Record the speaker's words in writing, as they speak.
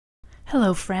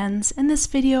Hello friends, in this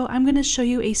video I'm going to show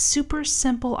you a super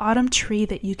simple autumn tree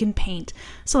that you can paint.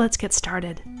 So let's get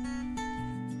started.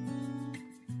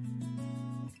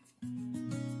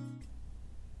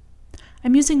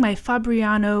 I'm using my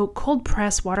Fabriano cold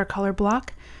press watercolor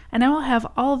block, and I will have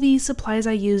all the supplies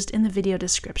I used in the video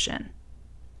description.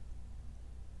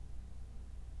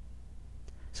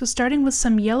 So starting with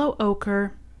some yellow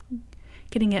ochre,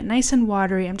 getting it nice and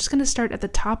watery, I'm just going to start at the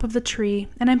top of the tree,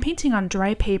 and I'm painting on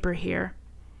dry paper here.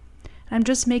 I'm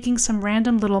just making some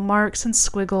random little marks and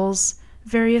squiggles,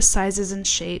 various sizes and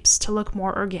shapes to look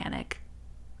more organic.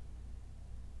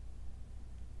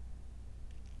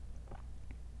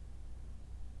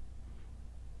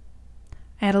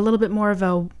 Add a little bit more of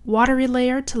a watery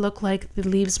layer to look like the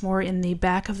leaves more in the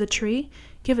back of the tree,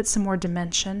 give it some more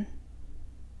dimension.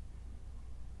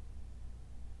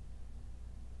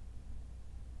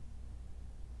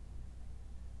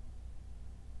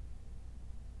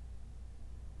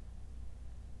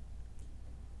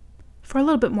 For a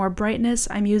little bit more brightness,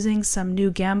 I'm using some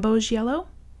new gamboge yellow,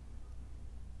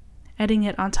 adding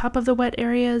it on top of the wet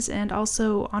areas and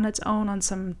also on its own on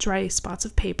some dry spots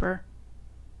of paper.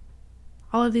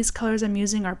 All of these colors I'm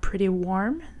using are pretty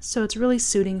warm, so it's really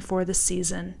suiting for the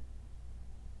season.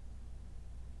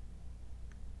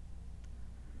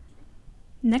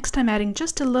 Next, I'm adding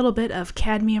just a little bit of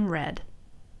cadmium red.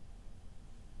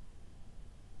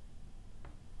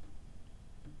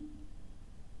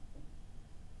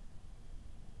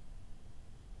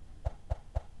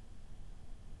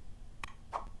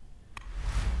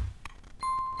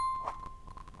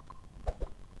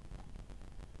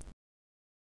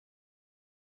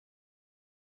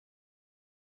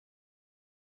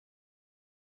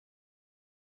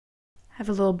 I have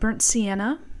a little burnt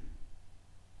sienna.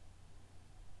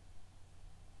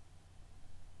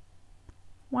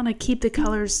 Want to keep the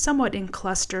colors somewhat in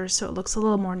clusters so it looks a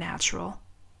little more natural.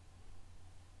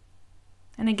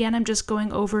 And again, I'm just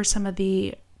going over some of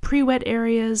the pre-wet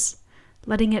areas,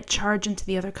 letting it charge into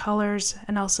the other colors,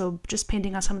 and also just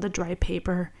painting on some of the dry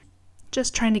paper,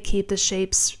 just trying to keep the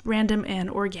shapes random and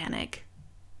organic.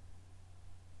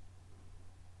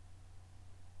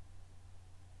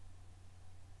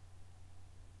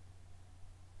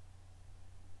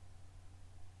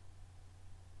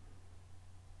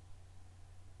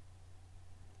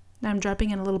 Now I'm dropping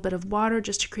in a little bit of water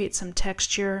just to create some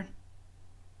texture,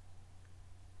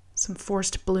 some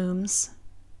forced blooms.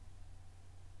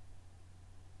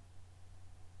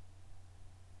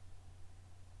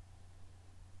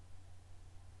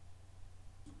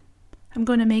 I'm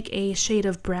going to make a shade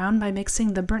of brown by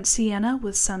mixing the burnt sienna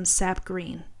with some sap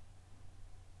green.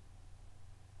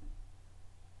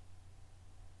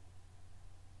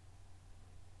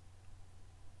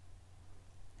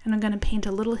 And I'm going to paint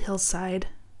a little hillside.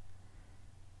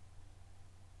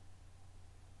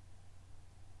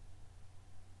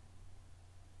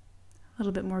 A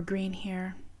little bit more green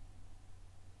here.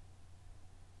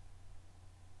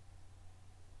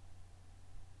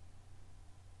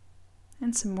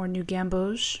 And some more new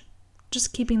gamboge,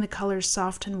 just keeping the colors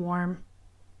soft and warm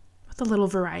with a little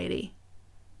variety.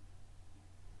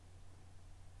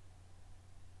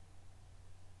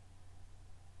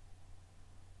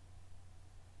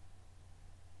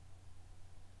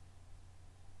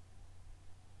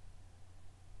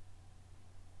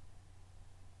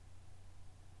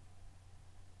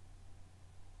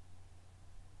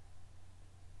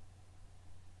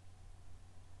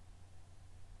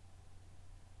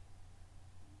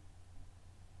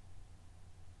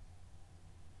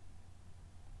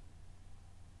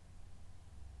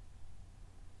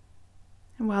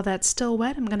 And while that's still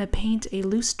wet, I'm going to paint a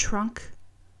loose trunk.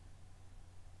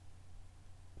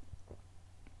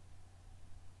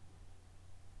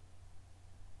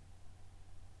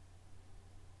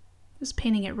 Just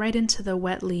painting it right into the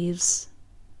wet leaves.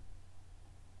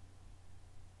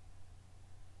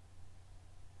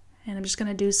 And I'm just going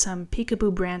to do some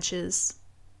peekaboo branches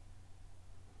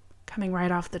coming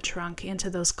right off the trunk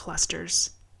into those clusters.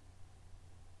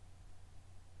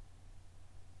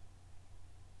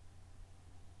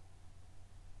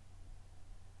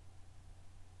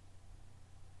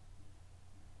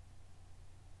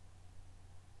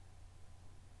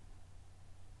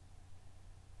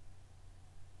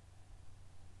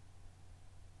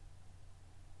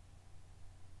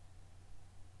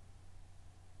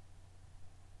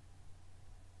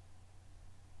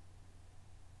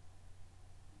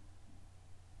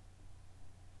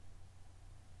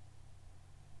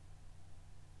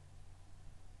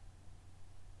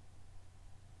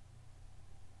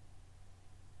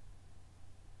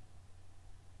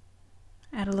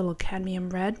 Add a little cadmium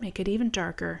red, make it even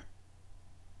darker.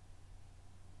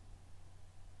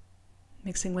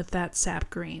 mixing with that sap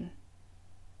green.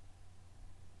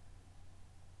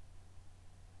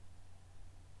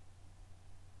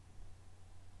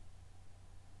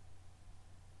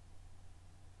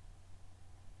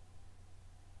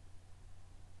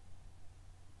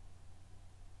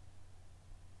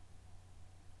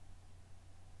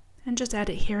 And just add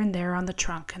it here and there on the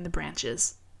trunk and the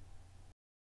branches.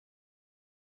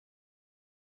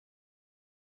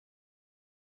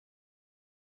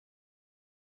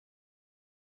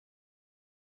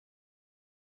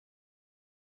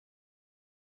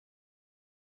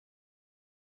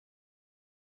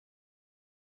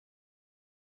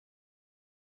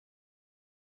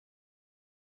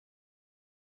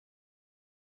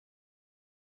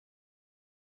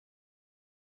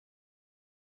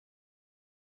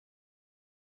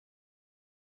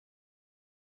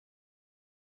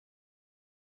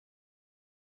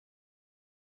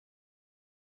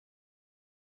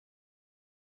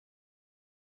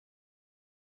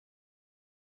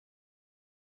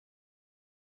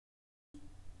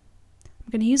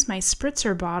 I'm going to use my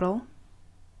spritzer bottle.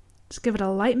 Just give it a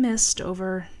light mist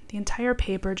over the entire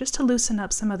paper just to loosen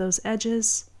up some of those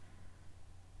edges.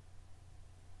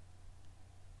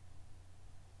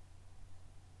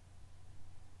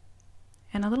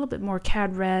 And a little bit more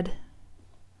cad red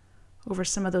over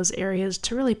some of those areas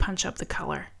to really punch up the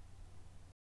color.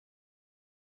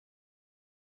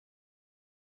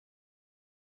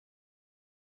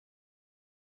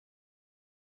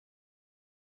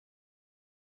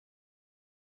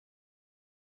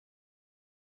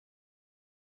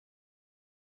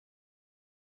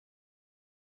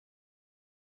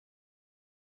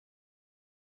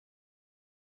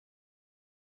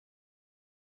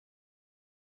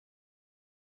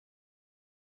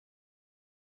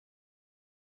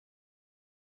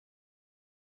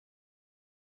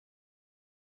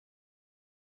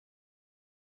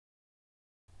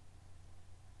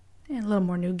 And a little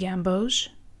more new gamboge.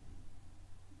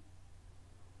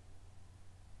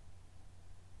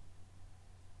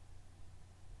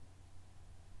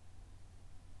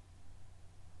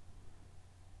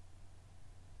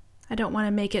 I don't want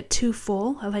to make it too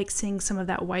full. I like seeing some of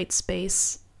that white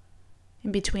space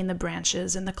in between the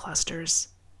branches and the clusters.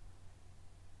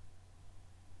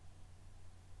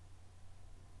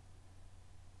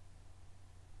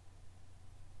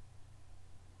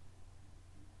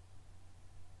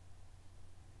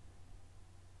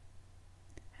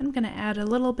 I'm going to add a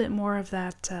little bit more of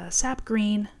that sap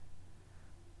green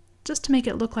just to make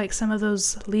it look like some of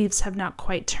those leaves have not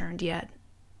quite turned yet.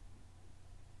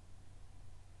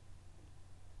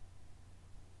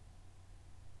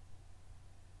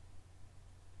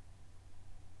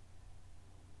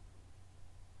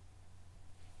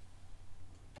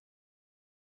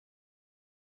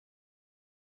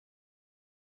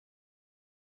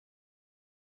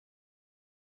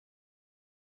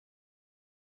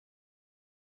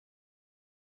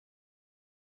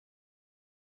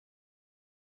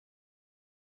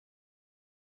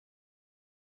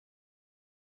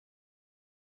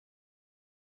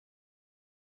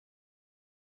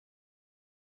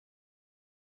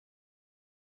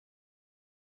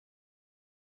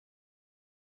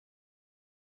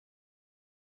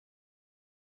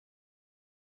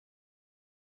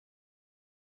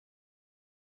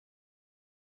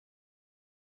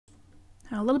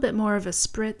 A little bit more of a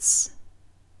spritz.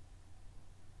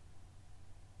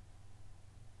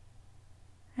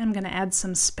 I'm going to add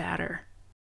some spatter.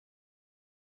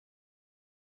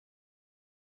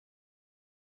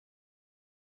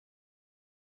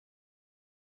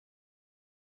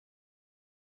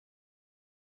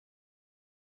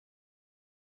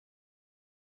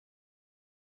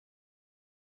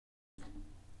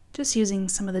 Just using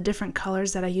some of the different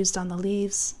colors that I used on the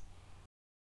leaves.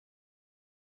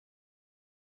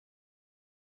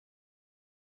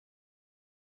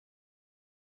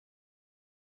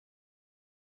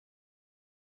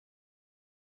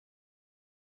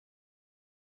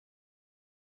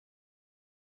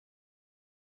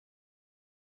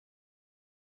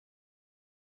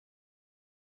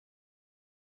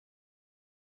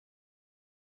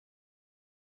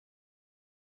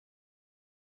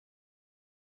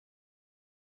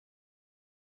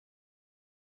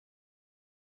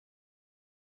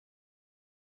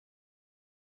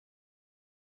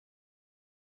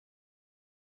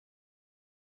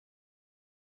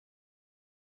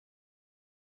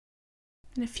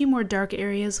 And a few more dark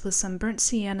areas with some burnt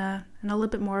sienna and a little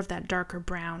bit more of that darker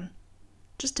brown,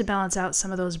 just to balance out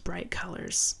some of those bright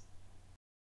colors.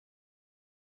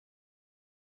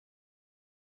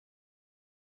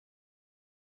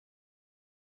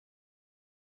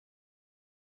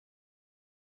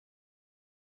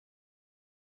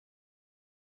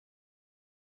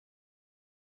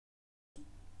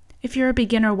 If you're a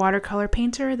beginner watercolor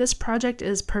painter, this project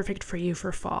is perfect for you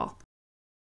for fall.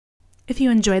 If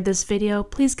you enjoyed this video,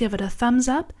 please give it a thumbs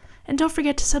up, and don't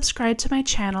forget to subscribe to my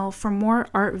channel for more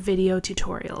art video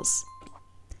tutorials.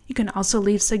 You can also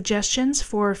leave suggestions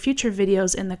for future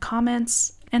videos in the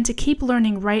comments, and to keep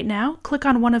learning right now, click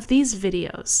on one of these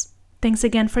videos. Thanks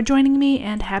again for joining me,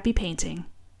 and happy painting!